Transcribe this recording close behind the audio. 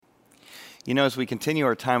You know, as we continue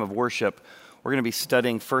our time of worship, we're going to be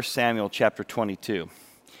studying 1 Samuel chapter 22.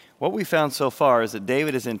 What we found so far is that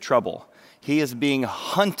David is in trouble. He is being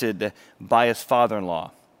hunted by his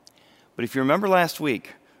father-in-law. But if you remember last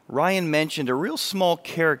week, Ryan mentioned a real small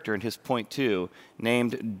character in his point 2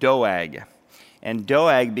 named Doeg. And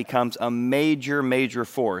Doeg becomes a major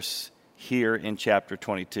force here in chapter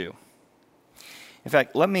 22. In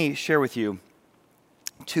fact, let me share with you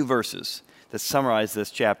 2 verses that summarize this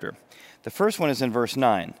chapter. The first one is in verse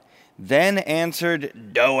 9. Then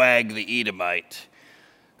answered Doeg the Edomite,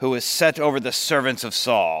 who was set over the servants of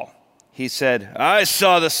Saul. He said, I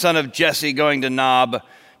saw the son of Jesse going to Nob,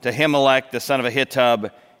 to Ahimelech, the son of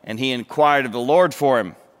Ahitub, and he inquired of the Lord for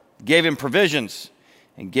him, gave him provisions,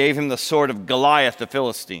 and gave him the sword of Goliath the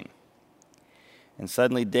Philistine. And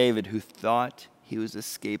suddenly David, who thought he was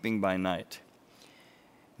escaping by night,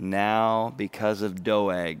 now because of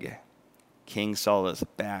Doeg, King Saul is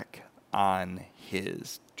back on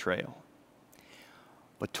his trail.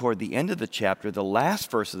 But toward the end of the chapter, the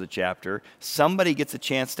last verse of the chapter, somebody gets a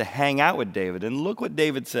chance to hang out with David. And look what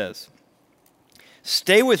David says.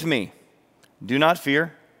 Stay with me, do not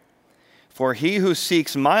fear, for he who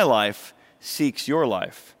seeks my life seeks your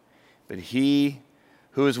life, but he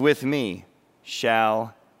who is with me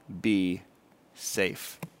shall be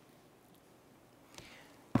safe.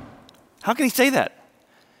 How can he say that?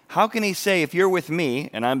 How can he say, if you're with me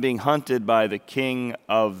and I'm being hunted by the king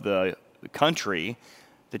of the country,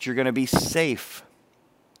 that you're going to be safe?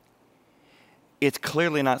 It's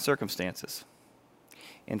clearly not circumstances.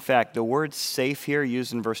 In fact, the word safe here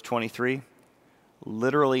used in verse 23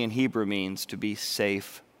 literally in Hebrew means to be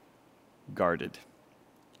safe guarded.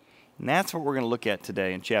 And that's what we're going to look at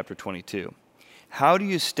today in chapter 22. How do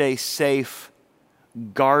you stay safe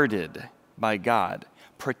guarded by God,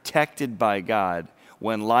 protected by God,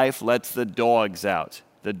 when life lets the dogs out,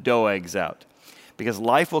 the Doegs out? Because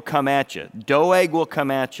life will come at you. Doeg will come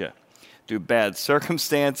at you through bad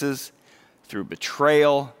circumstances, through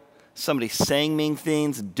betrayal, somebody saying mean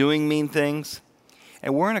things, doing mean things.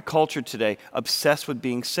 And we're in a culture today obsessed with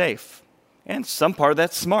being safe. And some part of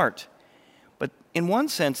that's smart. But in one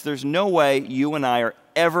sense, there's no way you and I are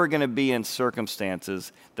ever going to be in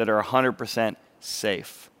circumstances that are 100%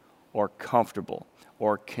 safe or comfortable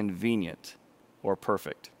or convenient or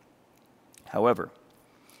perfect. However,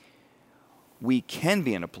 we can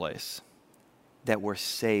be in a place that we're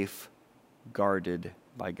safe, guarded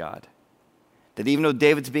by God. That even though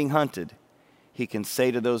David's being hunted, he can say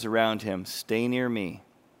to those around him, stay near me,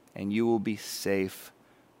 and you will be safe,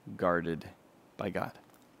 guarded by God.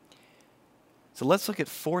 So let's look at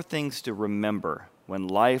 4 things to remember when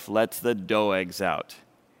life lets the Doegs out.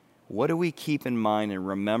 What do we keep in mind and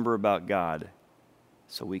remember about God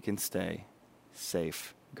so we can stay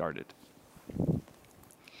safe, guarded?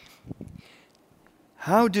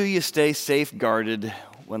 How do you stay safe, guarded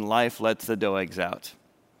when life lets the Doegs out?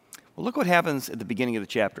 Well, look what happens at the beginning of the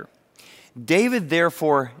chapter. David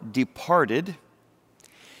therefore departed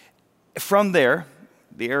from there,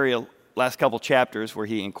 the area last couple chapters where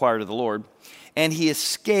he inquired of the Lord, and he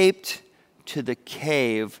escaped to the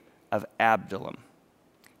cave of Adullam.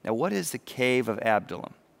 Now, what is the cave of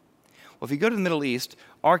Adullam? Well, if you go to the Middle East,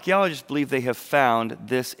 archaeologists believe they have found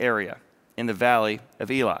this area in the valley of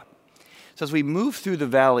Elah. So as we move through the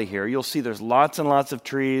valley here, you'll see there's lots and lots of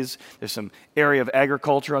trees. There's some area of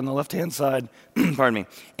agriculture on the left-hand side, pardon me.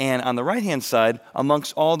 And on the right-hand side,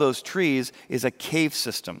 amongst all those trees, is a cave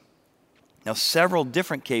system. Now, several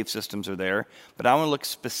different cave systems are there, but I want to look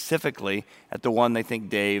specifically at the one they think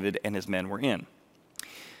David and his men were in.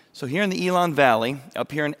 So here in the Elon Valley,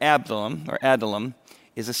 up here in Adullam,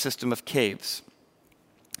 is a system of caves.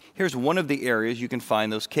 Here's one of the areas you can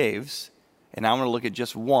find those caves, and I want to look at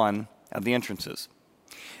just one of the entrances.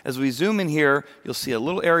 As we zoom in here, you'll see a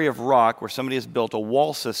little area of rock where somebody has built a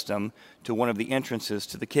wall system to one of the entrances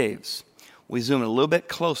to the caves. We zoom in a little bit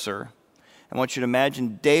closer. I want you to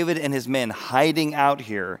imagine David and his men hiding out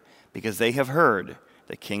here because they have heard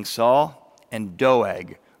that King Saul and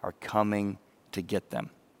Doeg are coming to get them.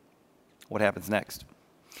 What happens next?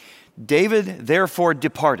 David therefore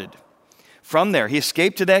departed. From there, he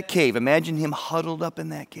escaped to that cave. Imagine him huddled up in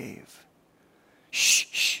that cave.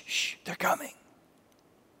 Shh, they're coming.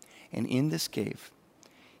 And in this cave,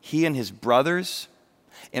 he and his brothers,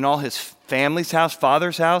 in all his family's house,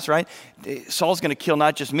 father's house, right? Saul's going to kill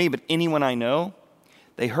not just me, but anyone I know.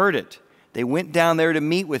 They heard it. They went down there to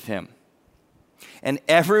meet with him. And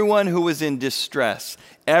everyone who was in distress,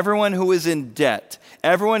 everyone who was in debt,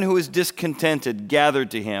 everyone who was discontented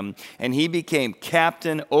gathered to him, and he became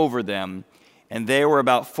captain over them, and there were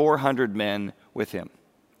about 400 men with him.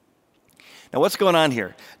 Now, what's going on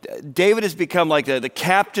here? David has become like the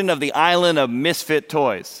captain of the island of misfit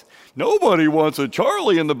toys. Nobody wants a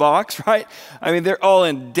Charlie in the box, right? I mean, they're all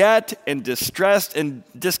in debt and distressed and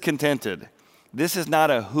discontented. This is not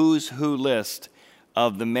a who's who list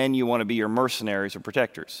of the men you want to be your mercenaries or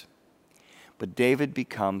protectors. But David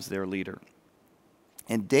becomes their leader.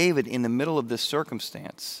 And David, in the middle of this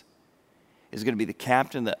circumstance, is going to be the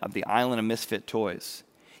captain of the island of misfit toys.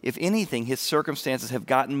 If anything, his circumstances have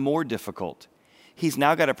gotten more difficult. He's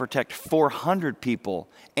now got to protect 400 people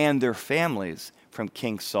and their families from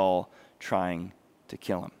King Saul trying to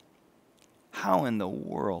kill him. How in the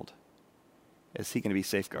world is he going to be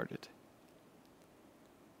safeguarded?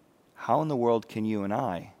 How in the world can you and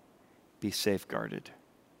I be safeguarded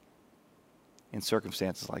in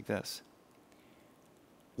circumstances like this?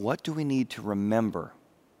 What do we need to remember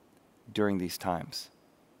during these times?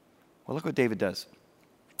 Well, look what David does.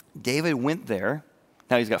 David went there.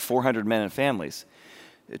 Now he's got 400 men and families.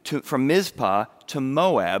 From Mizpah to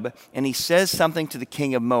Moab, and he says something to the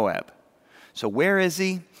king of Moab. So where is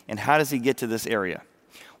he, and how does he get to this area?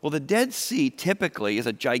 Well, the Dead Sea typically is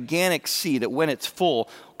a gigantic sea that when it's full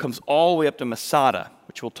comes all the way up to Masada,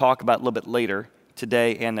 which we'll talk about a little bit later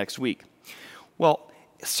today and next week. Well,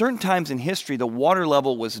 certain times in history, the water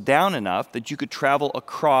level was down enough that you could travel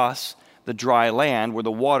across the dry land where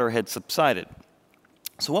the water had subsided.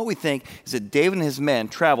 So what we think is that David and his men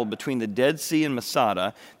traveled between the Dead Sea and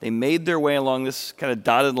Masada. They made their way along this kind of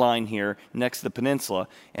dotted line here next to the peninsula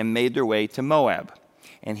and made their way to Moab.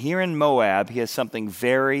 And here in Moab, he has something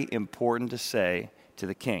very important to say to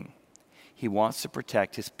the king. He wants to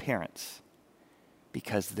protect his parents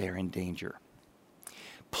because they're in danger.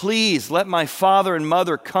 Please let my father and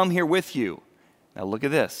mother come here with you. Now look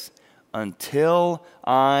at this. Until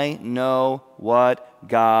I know what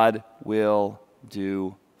God will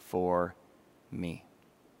do for me.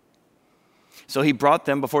 So he brought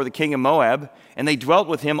them before the king of Moab, and they dwelt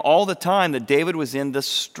with him all the time that David was in the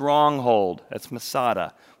stronghold. That's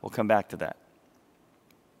Masada. We'll come back to that.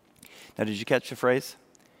 Now, did you catch the phrase?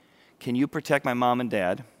 Can you protect my mom and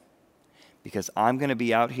dad? Because I'm going to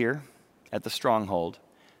be out here at the stronghold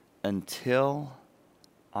until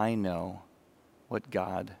I know what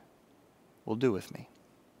God will do with me.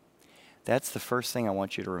 That's the first thing I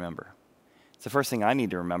want you to remember. It's the first thing I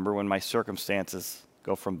need to remember when my circumstances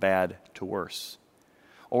go from bad to worse,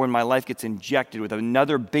 or when my life gets injected with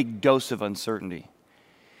another big dose of uncertainty.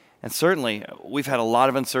 And certainly, we've had a lot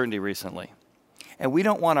of uncertainty recently. And we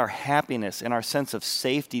don't want our happiness and our sense of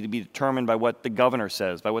safety to be determined by what the governor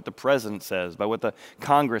says, by what the president says, by what the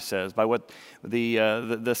Congress says, by what the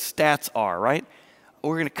stats are, right?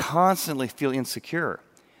 We're going to constantly feel insecure.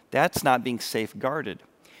 That's not being safeguarded.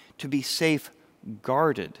 To be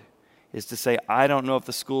safeguarded is to say, I don't know if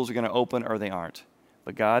the schools are going to open or they aren't.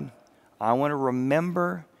 But God, I want to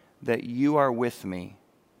remember that you are with me,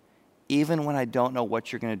 even when I don't know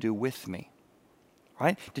what you're going to do with me.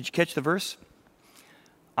 Right? Did you catch the verse?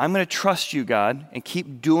 I'm going to trust you, God, and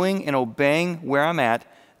keep doing and obeying where I'm at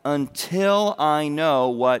until I know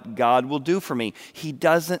what God will do for me. He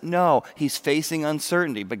doesn't know. He's facing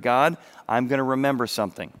uncertainty. But God, I'm going to remember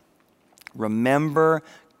something. Remember,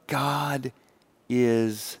 God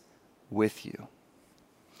is with you,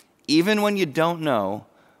 even when you don't know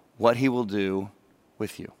what he will do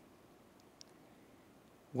with you.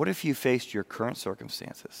 What if you faced your current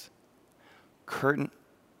circumstances, current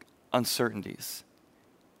uncertainties,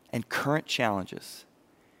 and current challenges,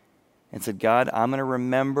 and said, God, I'm going to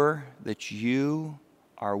remember that you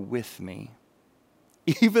are with me,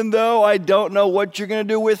 even though I don't know what you're going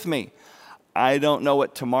to do with me. I don't know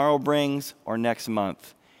what tomorrow brings or next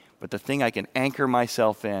month, but the thing I can anchor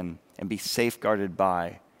myself in and be safeguarded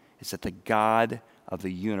by is that the God of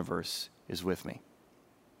the universe is with me.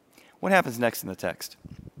 What happens next in the text?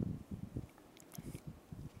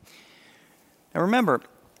 Now remember,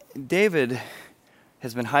 David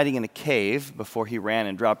has been hiding in a cave before he ran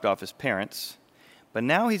and dropped off his parents, but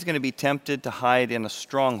now he's going to be tempted to hide in a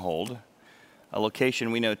stronghold, a location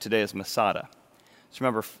we know today as Masada. So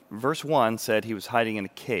remember, verse 1 said he was hiding in a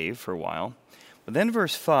cave for a while. But then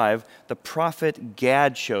verse 5, the prophet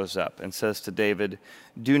Gad shows up and says to David,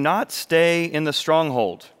 do not stay in the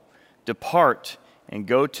stronghold. Depart and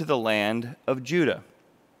go to the land of Judah.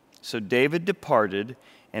 So David departed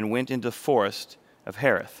and went into the forest of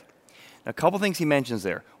Hereth. Now, a couple things he mentions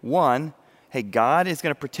there. One, hey, God is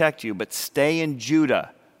going to protect you, but stay in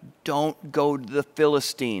Judah. Don't go to the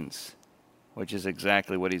Philistines, which is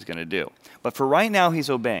exactly what he's going to do. But for right now, he's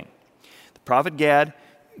obeying. The prophet Gad,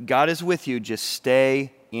 God is with you, just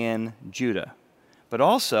stay in Judah. But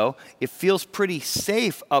also, it feels pretty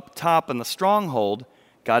safe up top in the stronghold.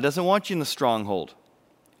 God doesn't want you in the stronghold.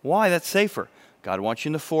 Why? That's safer. God wants you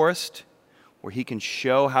in the forest where he can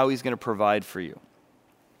show how he's going to provide for you.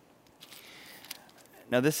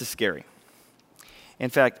 Now, this is scary. In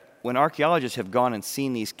fact, when archaeologists have gone and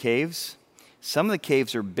seen these caves, some of the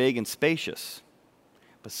caves are big and spacious,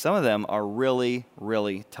 but some of them are really,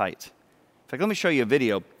 really tight. In fact, let me show you a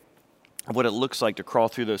video of what it looks like to crawl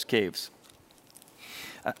through those caves.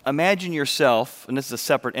 Imagine yourself, and this is a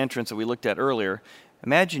separate entrance that we looked at earlier,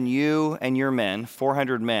 imagine you and your men,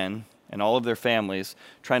 400 men, and all of their families,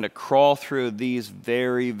 trying to crawl through these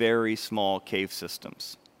very, very small cave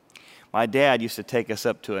systems. My dad used to take us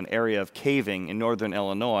up to an area of caving in northern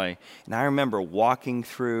Illinois, and I remember walking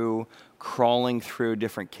through, crawling through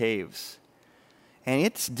different caves. And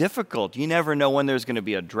it's difficult. You never know when there's going to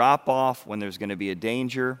be a drop-off, when there's going to be a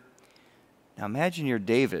danger. Now imagine you're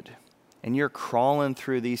David, and you're crawling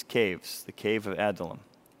through these caves, the cave of Adullam,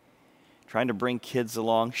 trying to bring kids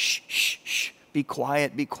along. Shh, shh, shh, be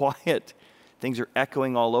quiet, be quiet. Things are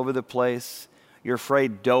echoing all over the place. You're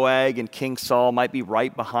afraid Doeg and King Saul might be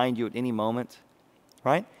right behind you at any moment,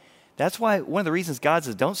 right? That's why one of the reasons God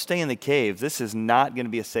says, don't stay in the cave. This is not going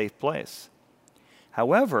to be a safe place.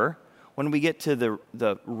 However, when we get to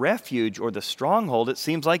the refuge or the stronghold, it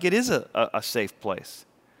seems like it is a safe place.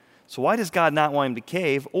 So why does God not want him to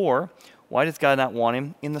cave, or why does God not want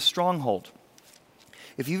him in the stronghold?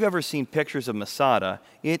 If you've ever seen pictures of Masada,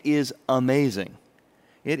 it is amazing.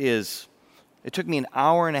 It took me an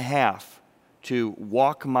hour and a half to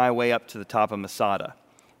walk my way up to the top of Masada.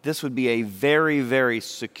 This would be a very, very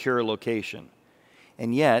secure location.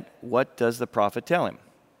 And yet, what does the prophet tell him?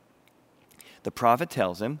 The prophet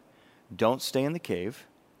tells him, don't stay in the cave,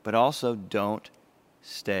 but also don't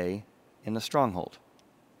stay in the stronghold.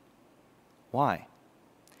 Why?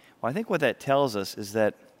 Well, I think what that tells us is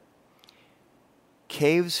that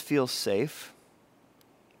caves feel safe,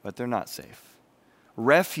 but they're not safe.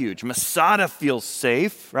 Refuge, Masada feels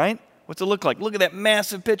safe, right? What's it look like? Look at that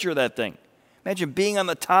massive picture of that thing. Imagine being on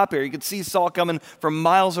the top here. You could see Saul coming from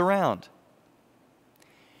miles around.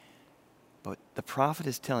 But the prophet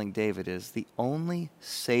is telling David is the only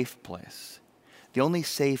safe place, the only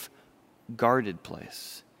safe guarded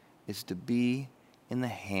place is to be in the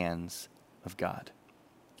hands of God.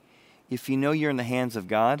 If you know you're in the hands of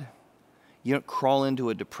God, you don't crawl into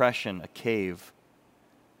a depression, a cave,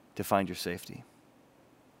 to find your safety.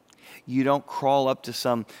 You don't crawl up to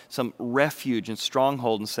some refuge and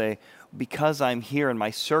stronghold and say, because I'm here and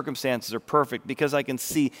my circumstances are perfect, because I can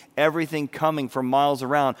see everything coming from miles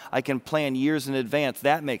around, I can plan years in advance,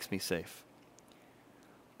 that makes me safe.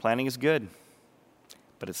 Planning is good,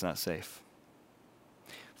 but it's not safe.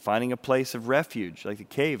 Finding a place of refuge, like the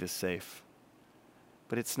cave, is safe,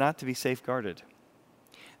 but it's not to be safeguarded.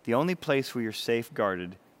 The only place where you're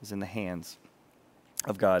safeguarded is in the hands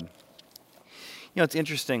of God. You know, it's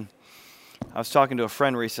interesting. I was talking to a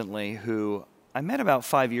friend recently who I met about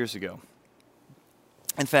 5 years ago.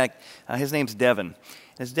 In fact, his name's Devin.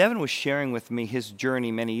 As Devin was sharing with me his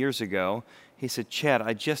journey many years ago, he said, Chad,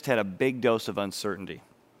 I just had a big dose of uncertainty.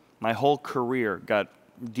 My whole career got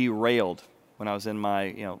derailed when I was in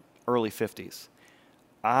my early 50s.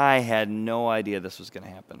 I had no idea this was going to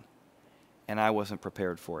happen, and I wasn't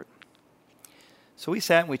prepared for it. So we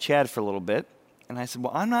sat and we chatted for a little bit, and I said,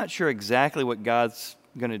 well, I'm not sure exactly what God's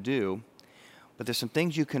going to do, but there's some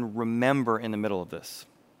things you can remember in the middle of this.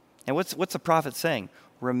 And what's the prophet saying?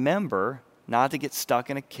 Remember not to get stuck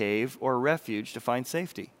in a cave or a refuge to find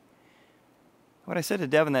safety. What I said to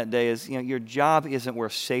Devin that day is, your job isn't where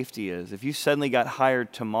safety is. If you suddenly got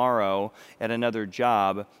hired tomorrow at another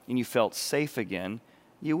job and you felt safe again,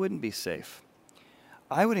 you wouldn't be safe.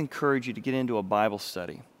 I would encourage you to get into a Bible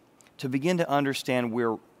study, to begin to understand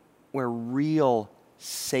where real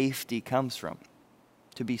safety comes from,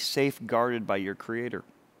 to be safeguarded by your Creator.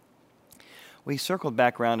 Well, he circled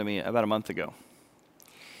back around to me about a month ago,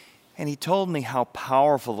 and he told me how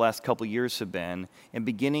powerful the last couple of years have been in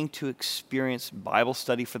beginning to experience Bible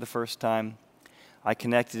study for the first time. I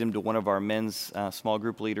connected him to one of our men's small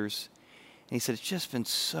group leaders, and he said, it's just been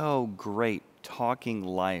so great talking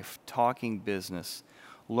life, talking business,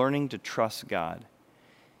 learning to trust God.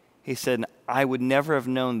 He said, I would never have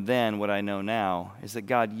known then what I know now, is that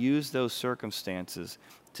God used those circumstances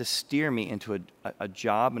to steer me into a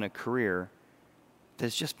job and a career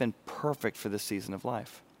that's just been perfect for this season of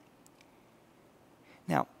life.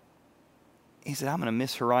 Now, he said, I'm going to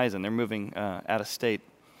miss Horizon. They're moving out of state.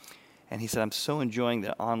 And he said, I'm so enjoying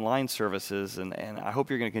the online services, and I hope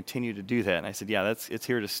you're going to continue to do that. And I said, yeah, it's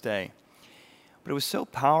here to stay. But it was so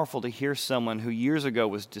powerful to hear someone who years ago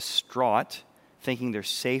was distraught, thinking their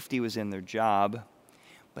safety was in their job,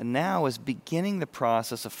 but now is beginning the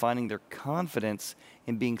process of finding their confidence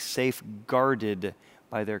in being safeguarded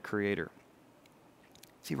by their Creator.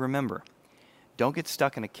 See, remember, don't get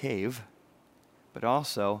stuck in a cave, but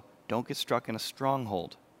also don't get stuck in a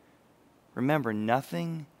stronghold. Remember,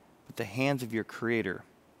 nothing but the hands of your Creator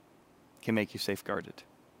can make you safeguarded.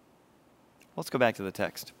 Let's go back to the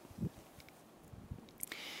text.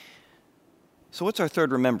 So what's our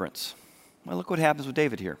third remembrance? Well, look what happens with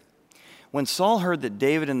David here. When Saul heard that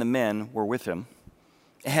David and the men were with him,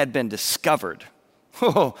 it had been discovered.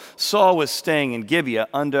 Oh, Saul was staying in Gibeah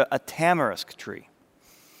under a tamarisk tree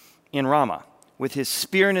in Ramah, with his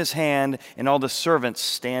spear in his hand and all the servants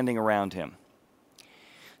standing around him.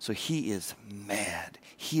 So he is mad.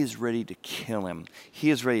 He is ready to kill him. He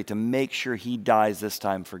is ready to make sure he dies this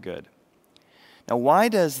time for good. Now, why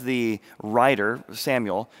does the writer,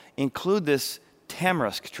 Samuel, include this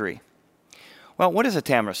tamarisk tree? Well, what is a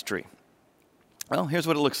tamarisk tree? Well, here's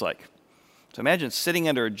what it looks like. So imagine sitting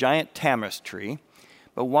under a giant tamarisk tree,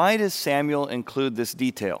 but why does Samuel include this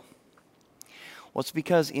detail? Well, it's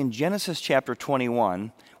because in Genesis chapter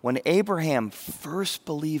 21, when Abraham first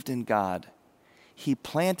believed in God, he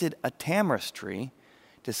planted a tamarisk tree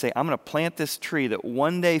to say, I'm going to plant this tree that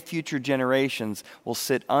one day future generations will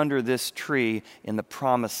sit under this tree in the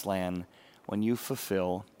promised land when you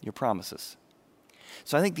fulfill your promises.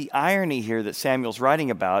 So I think the irony here that Samuel's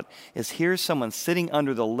writing about is here's someone sitting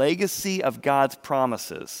under the legacy of God's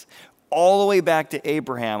promises, all the way back to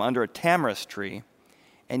Abraham under a tamarisk tree,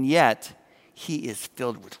 and yet he is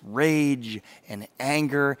filled with rage and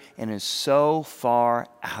anger and is so far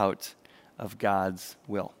out of God's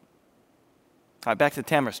will. All right, back to the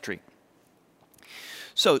tamarisk tree.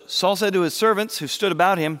 So Saul said to his servants who stood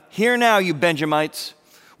about him, "Hear now, you Benjamites,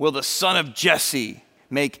 will the son of Jesse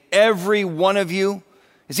make every one of you,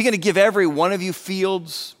 is he going to give every one of you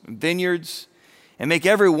fields and vineyards and make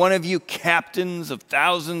every one of you captains of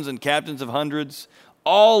thousands and captains of hundreds?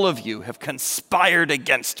 All of you have conspired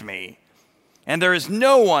against me. And there is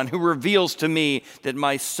no one who reveals to me that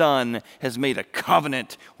my son has made a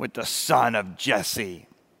covenant with the son of Jesse."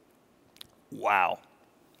 Wow.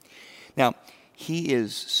 Now, he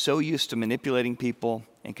is so used to manipulating people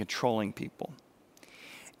and controlling people.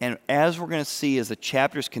 And as we're going to see as the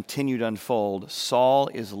chapters continue to unfold, Saul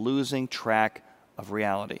is losing track of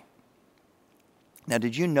reality. Now,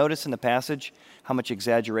 did you notice in the passage how much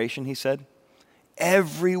exaggeration he said?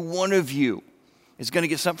 Every one of you is going to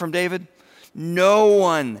get something from David. No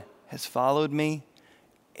one has followed me.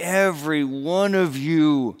 Every one of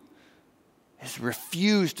you has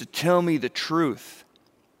refused to tell me the truth.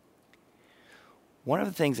 One of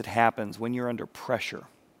the things that happens when you're under pressure,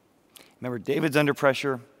 remember, David's under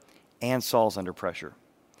pressure and Saul's under pressure.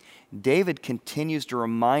 David continues to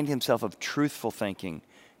remind himself of truthful thinking.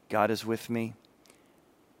 God is with me.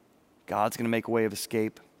 God's going to make a way of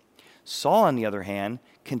escape. Saul, on the other hand,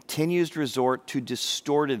 continues to resort to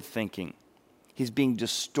distorted thinking. He's being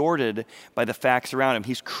distorted by the facts around him.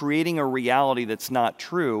 He's creating a reality that's not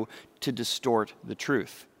true to distort the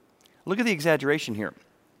truth. Look at the exaggeration here.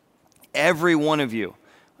 Every one of you.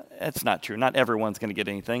 That's not true. Not everyone's going to get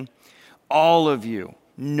anything. All of you.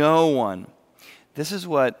 No one. This is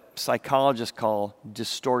what psychologists call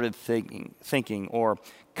distorted thinking or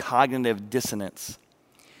cognitive dissonance.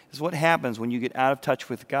 This is what happens when you get out of touch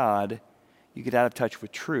with God, you get out of touch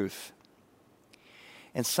with truth.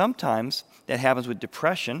 And sometimes that happens with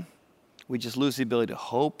depression. We just lose the ability to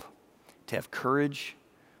hope, to have courage.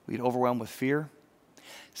 We get overwhelmed with fear.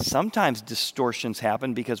 Sometimes distortions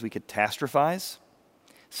happen because we catastrophize.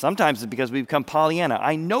 Sometimes it's because we become Pollyanna.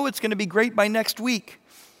 I know it's going to be great by next week,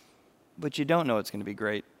 but you don't know it's going to be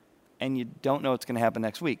great, and you don't know it's going to happen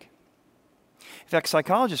next week. In fact,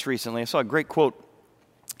 psychologists recently, I saw a great quote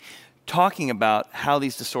talking about how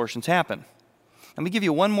these distortions happen. Let me give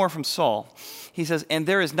you one more from Saul. He says, "And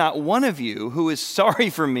there is not one of you who is sorry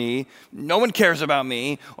for me, no one cares about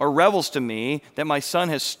me, or revels to me, that my son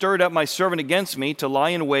has stirred up my servant against me to lie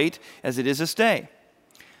in wait as it is this day."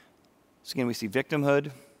 So again, we see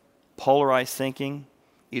victimhood, polarized thinking,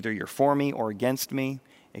 either you're for me or against me,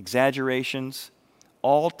 exaggerations,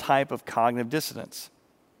 all type of cognitive dissonance.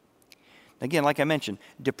 Again, like I mentioned,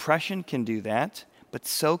 depression can do that, but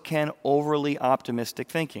so can overly optimistic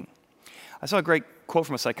thinking. I saw a great quote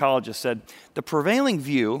from a psychologist said, the prevailing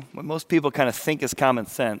view, what most people kind of think is common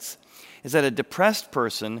sense, is that a depressed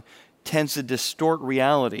person tends to distort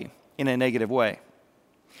reality in a negative way.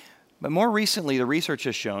 But more recently, the research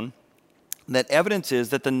has shown that evidence is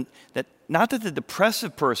that not that the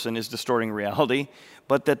depressive person is distorting reality,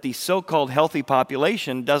 but that the so-called healthy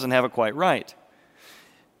population doesn't have it quite right.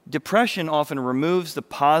 Depression often removes the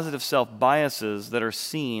positive self-biases that are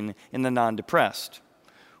seen in the non-depressed.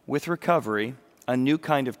 With recovery, a new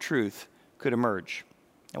kind of truth could emerge.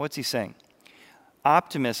 Now, what's he saying?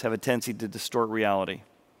 Optimists have a tendency to distort reality.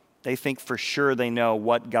 They think for sure they know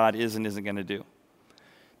what God is and isn't going to do.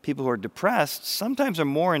 People who are depressed sometimes are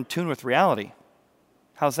more in tune with reality.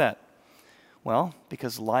 How's that? Well,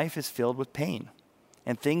 because life is filled with pain,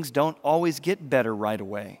 and things don't always get better right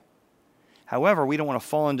away. However, we don't want to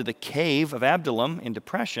fall into the cave of Absalom in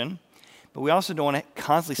depression, but we also don't want to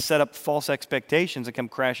constantly set up false expectations and come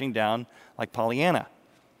crashing down like Pollyanna.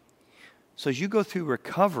 So as you go through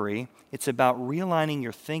recovery, it's about realigning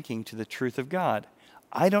your thinking to the truth of God.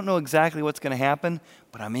 I don't know exactly what's going to happen,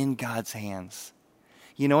 but I'm in God's hands.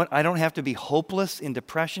 You know what? I don't have to be hopeless in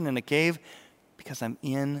depression in a cave because I'm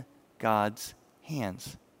in God's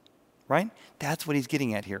hands. Right? That's what he's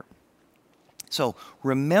getting at here. So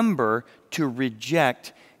remember to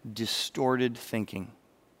reject distorted thinking.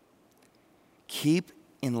 Keep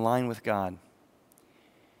in line with God.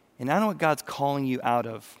 And I don't know what God's calling you out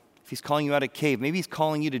of. If he's calling you out of a cave, maybe he's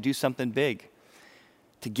calling you to do something big.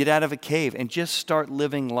 To get out of a cave and just start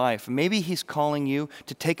living life. Maybe he's calling you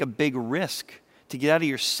to take a big risk, to get out of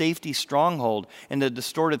your safety stronghold and the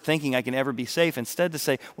distorted thinking, I can never be safe. Instead to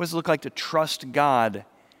say, what does it look like to trust God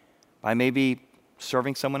by maybe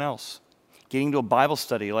serving someone else, getting to a Bible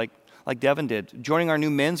study like Devin did, joining our new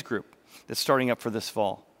men's group that's starting up for this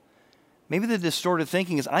fall. Maybe the distorted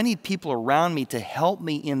thinking is, I need people around me to help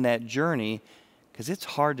me in that journey because it's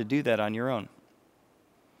hard to do that on your own.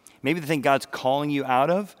 Maybe the thing God's calling you out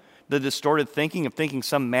of, the distorted thinking of thinking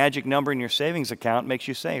some magic number in your savings account makes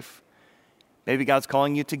you safe. Maybe God's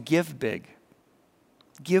calling you to give big.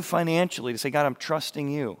 Give financially, to say, God, I'm trusting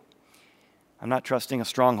you. I'm not trusting a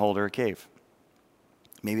stronghold or a cave.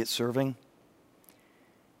 Maybe it's serving.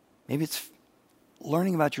 Maybe it's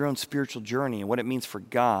learning about your own spiritual journey and what it means for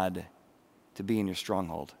God to be in your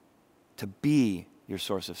stronghold, to be your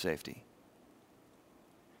source of safety.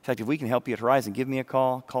 In fact, if we can help you at Horizon, give me a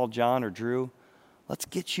call, call John or Drew. Let's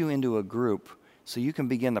get you into a group so you can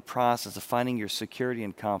begin the process of finding your security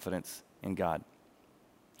and confidence in God.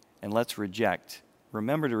 And let's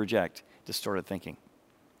remember to reject distorted thinking.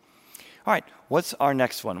 All right, what's our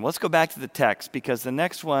next one? Let's go back to the text because the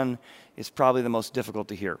next one is probably the most difficult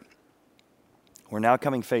to hear. We're now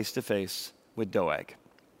coming face to face with Doeg.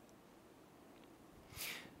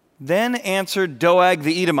 Then answered Doeg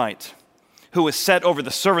the Edomite, who was set over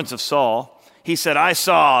the servants of Saul. He said, I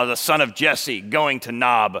saw the son of Jesse going to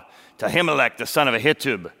Nob, to Ahimelech, the son of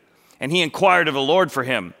Ahitub. And he inquired of the Lord for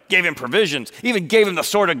him, gave him provisions, even gave him the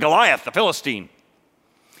sword of Goliath, the Philistine.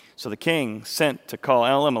 So the king sent to call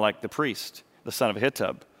Elimelech the priest, the son of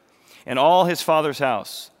Ahitub, and all his father's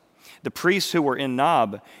house, the priests who were in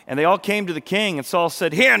Nob. And they all came to the king, and Saul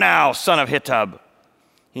said, Hear now, son of Ahitub.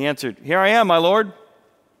 He answered, Here I am, my lord.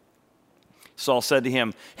 Saul said to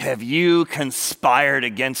him, Have you conspired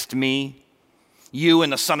against me, you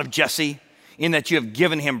and the son of Jesse, in that you have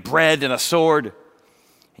given him bread and a sword,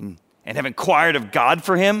 and have inquired of God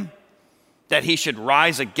for him, that he should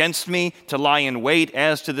rise against me to lie in wait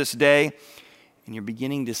as to this day? And you're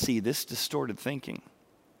beginning to see this distorted thinking.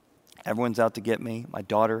 Everyone's out to get me, my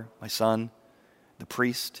daughter, my son, the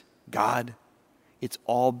priest, God. It's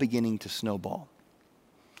all beginning to snowball.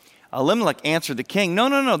 Elimelech answered the king,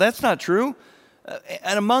 No, that's not true.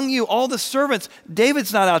 And among you, all the servants,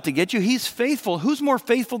 David's not out to get you. He's faithful. Who's more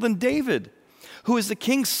faithful than David, who is the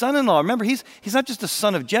king's son-in-law? Remember, he's not just a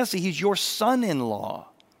son of Jesse. He's your son-in-law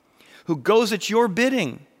who goes at your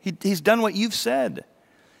bidding. He's done what you've said.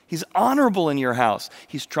 He's honorable in your house.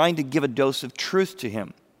 He's trying to give a dose of truth to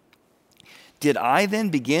him. Did I then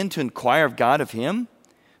begin to inquire of God of him?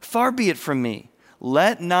 Far be it from me.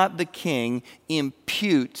 Let not the king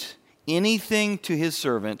impute anything to his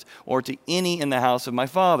servant or to any in the house of my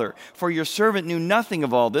father. For your servant knew nothing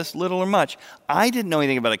of all this, little or much. I didn't know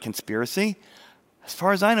anything about a conspiracy. As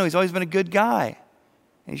far as I know, he's always been a good guy.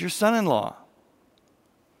 And he's your son-in-law.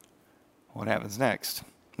 What happens next?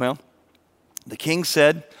 Well, the king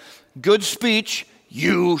said, Good speech,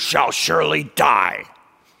 you shall surely die.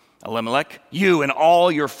 Elimelech, you and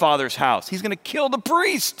all your father's house. He's going to kill the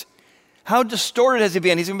priest. How distorted has he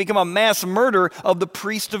been? He's going to become a mass murderer of the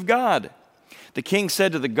priest of God. The king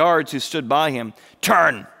said to the guards who stood by him,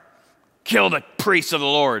 Turn, kill the priest of the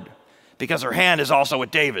Lord, because her hand is also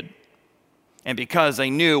with David, and because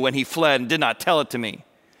they knew when he fled and did not tell it to me.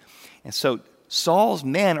 And so Saul's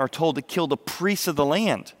men are told to kill the priests of the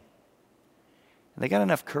land. And they got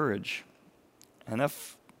enough courage,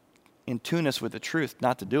 enough in tuneness with the truth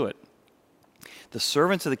not to do it. The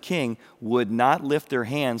servants of the king would not lift their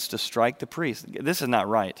hands to strike the priest. This is not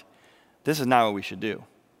right. This is not what we should do.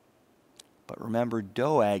 But remember,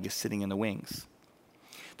 Doeg is sitting in the wings.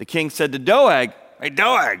 The king said to Doeg, "Hey,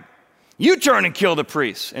 Doeg, you turn and kill the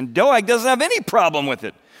priests." And Doeg doesn't have any problem with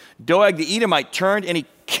it. Doeg the Edomite turned and he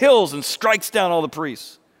kills and strikes down all the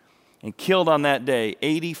priests, and killed on that day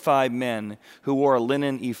 85 men who wore a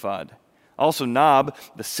linen ephod. Also Nob,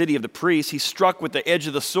 the city of the priests, he struck with the edge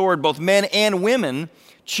of the sword both men and women,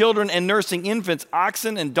 children and nursing infants,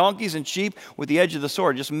 oxen and donkeys and sheep with the edge of the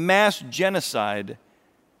sword. Just mass genocide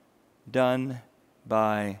done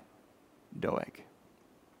by Doeg.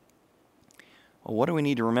 Well, what do we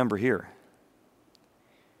need to remember here?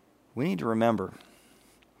 We need to remember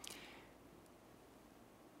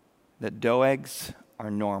that Doegs are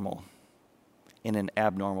normal in an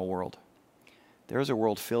abnormal world. There is a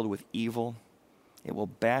world filled with evil. It will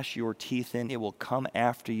bash your teeth in. It will come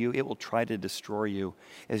after you. It will try to destroy you.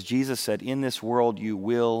 As Jesus said, in this world you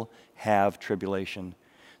will have tribulation.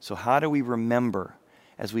 So how do we remember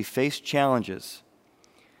as we face challenges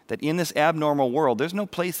that in this abnormal world, there's no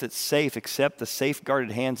place that's safe except the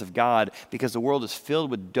safeguarded hands of God, because the world is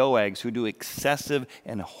filled with Doegs who do excessive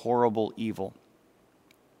and horrible evil.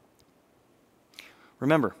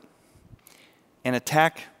 Remember, an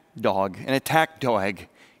attack Doeg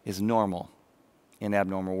is normal in an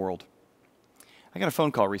abnormal world. I got a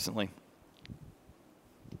phone call recently.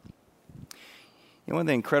 One of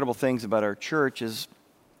the incredible things about our church is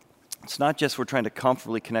it's not just we're trying to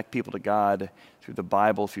comfortably connect people to God through the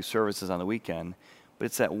Bible, through services on the weekend, but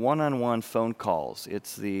it's that one-on-one phone calls.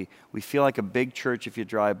 We feel like a big church if you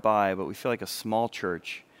drive by, but we feel like a small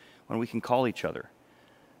church when we can call each other.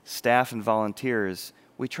 Staff and volunteers,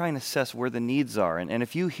 we try and assess where the needs are. And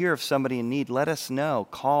if you hear of somebody in need, let us know.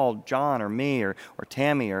 Call John or me or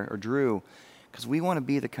Tammy or Drew, because we want to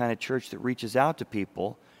be the kind of church that reaches out to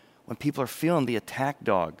people when people are feeling the attack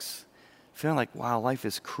dogs, feeling like, wow, life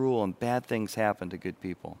is cruel and bad things happen to good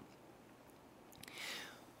people.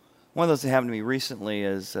 One of those that happened to me recently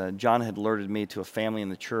is John had alerted me to a family in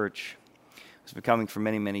the church who's been coming for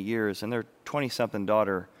many, many years, and their 20-something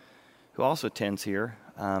daughter, who also attends here,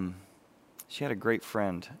 she had a great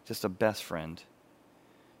friend, just a best friend,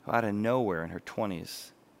 who out of nowhere in her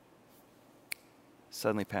 20s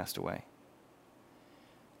suddenly passed away.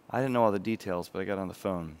 I didn't know all the details, but I got on the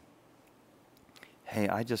phone. "Hey,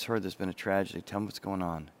 I just heard there's been a tragedy. Tell me what's going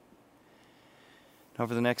on." And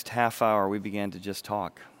over the next half hour, we began to just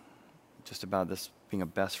talk, just about this being a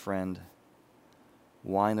best friend.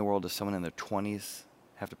 Why in the world does someone in their 20s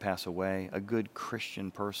have to pass away? A good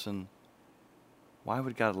Christian person. Why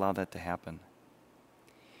would God allow that to happen?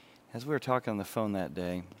 As we were talking on the phone that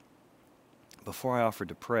day, before I offered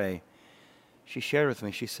to pray, she shared with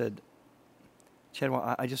me, she said, "Chad,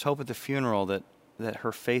 well, I just hope at the funeral that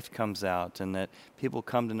her faith comes out and that people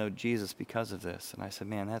come to know Jesus because of this." And I said,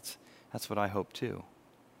 "Man, that's what I hope too."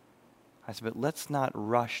 I said, "But let's not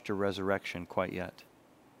rush to resurrection quite yet.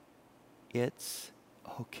 It's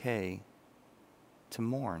okay to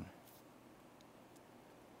mourn.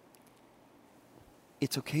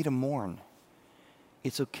 It's okay to mourn.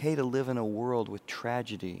 It's okay to live in a world with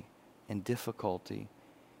tragedy and difficulty.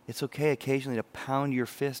 It's okay occasionally to pound your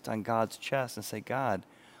fist on God's chest and say, God,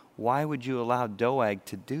 why would you allow Doeg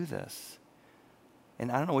to do this?"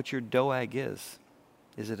 And I don't know what your Doeg is.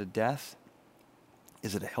 Is it a death?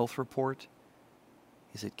 Is it a health report?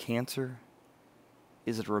 Is it cancer?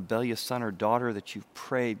 Is it a rebellious son or daughter that you've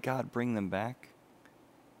prayed, God, bring them back?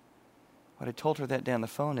 What I told her that day on the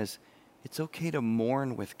phone is, it's okay to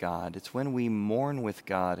mourn with God. It's when we mourn with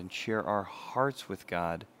God and share our hearts with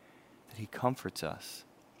God that He comforts us.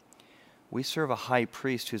 We serve a high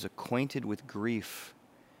priest who's acquainted with grief.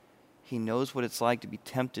 He knows what it's like to be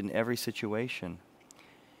tempted in every situation.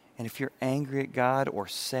 And if you're angry at God or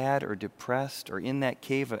sad or depressed or in that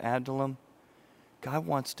cave of Adullam, God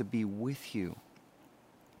wants to be with you.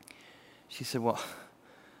 She said, "Well,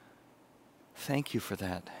 thank you for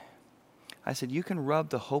that." I said, "You can rub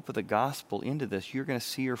the hope of the gospel into this. You're going to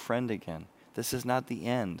see your friend again. This is not the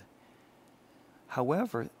end.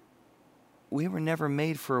 However, we were never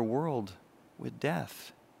made for a world with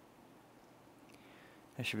death."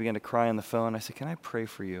 As she began to cry on the phone, I said, "Can I pray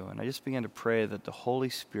for you?" And I just began to pray that the Holy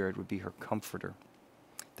Spirit would be her comforter,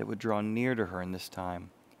 that would draw near to her in this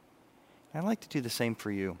time. And I'd like to do the same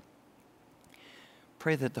for you.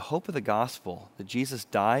 Pray that the hope of the gospel, that Jesus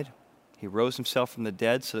died, He rose Himself from the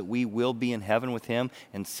dead so that we will be in heaven with Him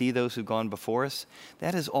and see those who've gone before us,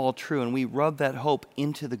 that is all true. And we rub that hope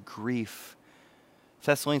into the grief.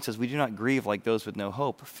 Thessalonians says, we do not grieve like those with no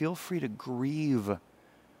hope. Feel free to grieve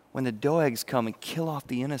when the Doegs come and kill off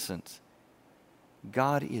the innocent.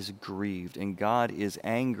 God is grieved and God is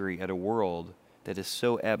angry at a world that is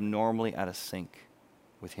so abnormally out of sync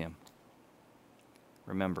with him.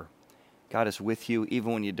 Remember, God is with you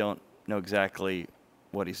even when you don't know exactly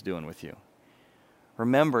what he's doing with you.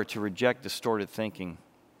 Remember to reject distorted thinking.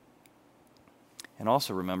 And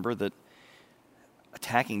also remember that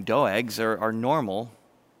attacking Doegs are normal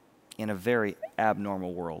in a very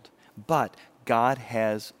abnormal world. But God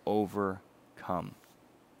has overcome.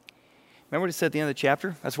 Remember what he said at the end of the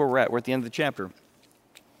chapter? That's where we're at. We're at the end of the chapter.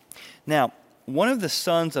 Now, one of the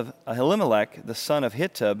sons of Elimelech, the son of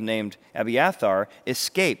Hittub, named Abiathar,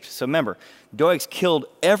 escaped. So remember, Doeg's killed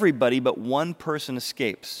everybody, but one person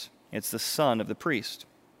escapes. It's the son of the priest.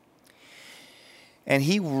 And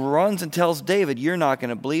he runs and tells David, you're not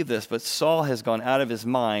going to believe this, but Saul has gone out of his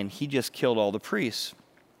mind. He just killed all the priests.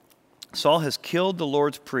 Saul has killed the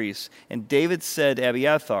Lord's priests. And David said to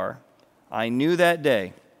Abiathar, I knew that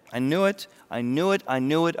day. I knew it.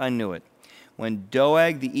 When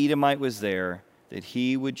Doeg the Edomite was there, that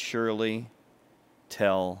he would surely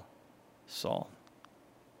tell Saul.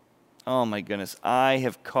 Oh my goodness, I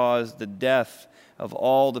have caused the death of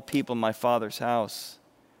all the people in my father's house.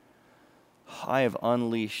 I have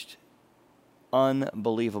unleashed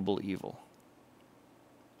unbelievable evil.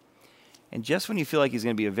 And just when you feel like he's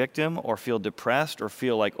going to be a victim or feel depressed or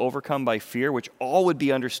feel like overcome by fear, which all would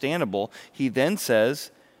be understandable, he then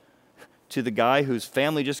says to the guy whose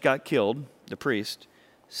family just got killed, the priest,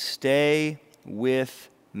 stay with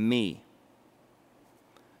me.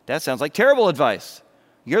 That sounds like terrible advice.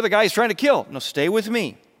 You're the guy he's trying to kill. No, stay with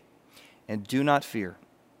me and do not fear.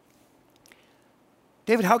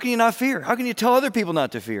 David, how can you not fear? How can you tell other people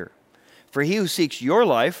not to fear? For he who seeks your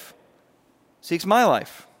life seeks my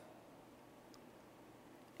life.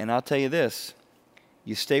 And I'll tell you this,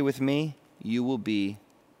 you stay with me, you will be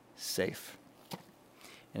safe.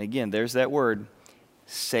 And again, there's that word,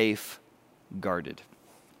 safeguarded.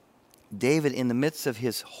 David, in the midst of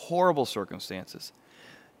his horrible circumstances,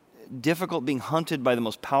 difficult being hunted by the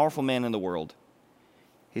most powerful man in the world,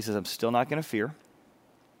 he says, I'm still not going to fear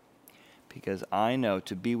because I know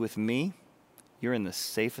to be with me, you're in the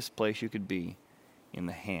safest place you could be, in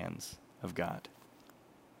the hands of God.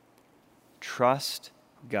 Trust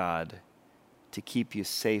God to keep you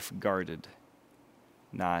safeguarded,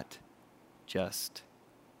 not just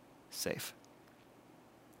safe.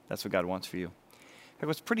 That's what God wants for you. In fact,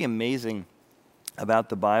 what's pretty amazing about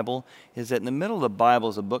the Bible is that in the middle of the Bible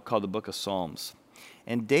is a book called the Book of Psalms.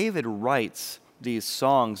 And David writes these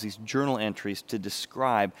songs, these journal entries to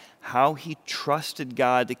describe how he trusted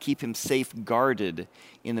God to keep him safeguarded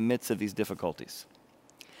in the midst of these difficulties.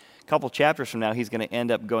 A couple chapters from now, he's going to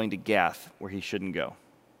end up going to Gath, where he shouldn't go.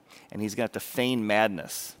 And he's going to have to feign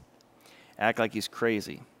madness, act like he's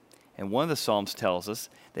crazy. And one of the Psalms tells us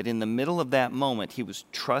that in the middle of that moment, he was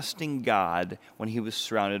trusting God when he was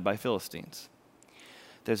surrounded by Philistines.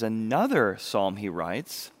 There's another psalm he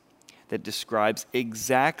writes that describes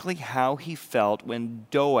exactly how he felt when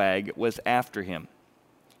Doeg was after him.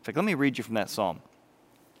 In fact, let me read you from that psalm.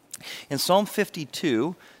 In Psalm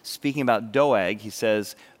 52, speaking about Doeg, he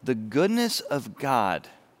says, the goodness of God,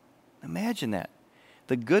 imagine that,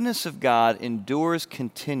 the goodness of God endures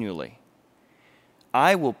continually.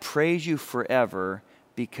 I will praise you forever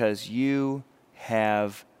because you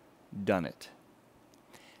have done it.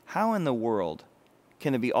 How in the world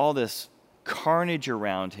can there be all this carnage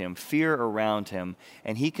around him, fear around him,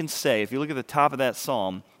 and he can say, if you look at the top of that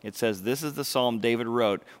psalm, it says, this is the psalm David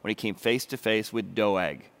wrote when he came face to face with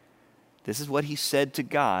Doeg. This is what he said to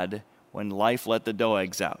God when life let the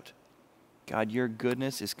Doegs out. God, your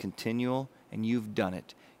goodness is continual, and you've done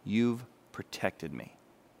it. You've protected me.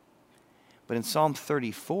 But in Psalm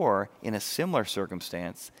 34, in a similar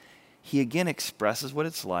circumstance, he again expresses what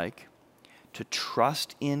it's like to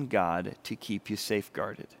trust in God to keep you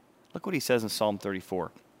safeguarded. Look what he says in Psalm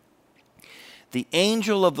 34. The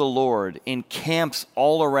angel of the Lord encamps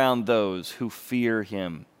all around those who fear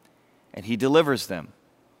him, and he delivers them.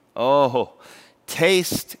 Oh,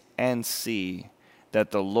 taste and see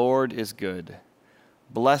that the Lord is good.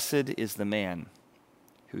 Blessed is the man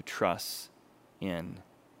who trusts in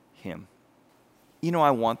him. You know,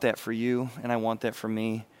 I want that for you, and I want that for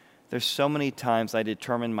me. There's so many times I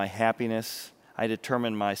determine my happiness, I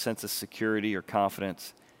determine my sense of security or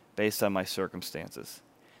confidence based on my circumstances.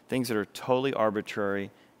 Things that are totally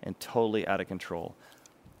arbitrary and totally out of control.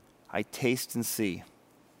 I taste and see.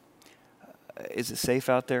 Is it safe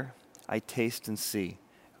out there? I taste and see.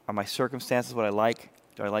 Are my circumstances what I like?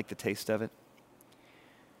 Do I like the taste of it?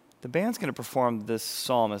 The band's going to perform this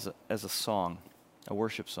psalm as a song, a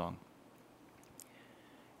worship song.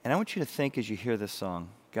 And I want you to think as you hear this song,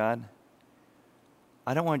 God,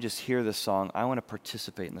 I don't want to just hear the song. I want to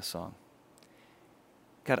participate in the song.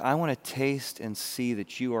 God, I want to taste and see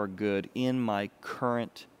that you are good in my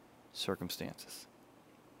current circumstances.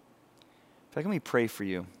 In fact, let me pray for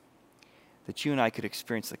you that you and I could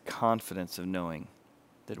experience the confidence of knowing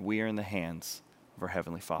that we are in the hands of our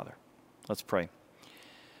Heavenly Father. Let's pray.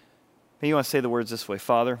 Maybe you want to say the words this way: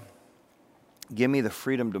 Father, give me the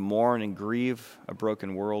freedom to mourn and grieve a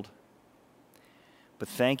broken world. But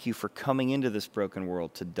thank you for coming into this broken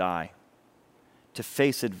world to die, to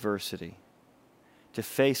face adversity, to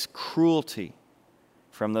face cruelty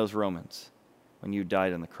from those Romans when you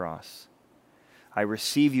died on the cross. I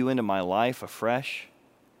receive you into my life afresh.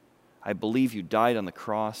 I believe you died on the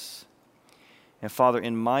cross. And Father,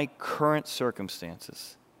 in my current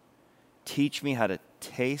circumstances, teach me how to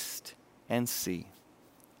taste and see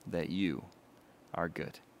that you are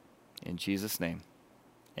good. In Jesus' name,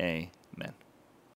 amen.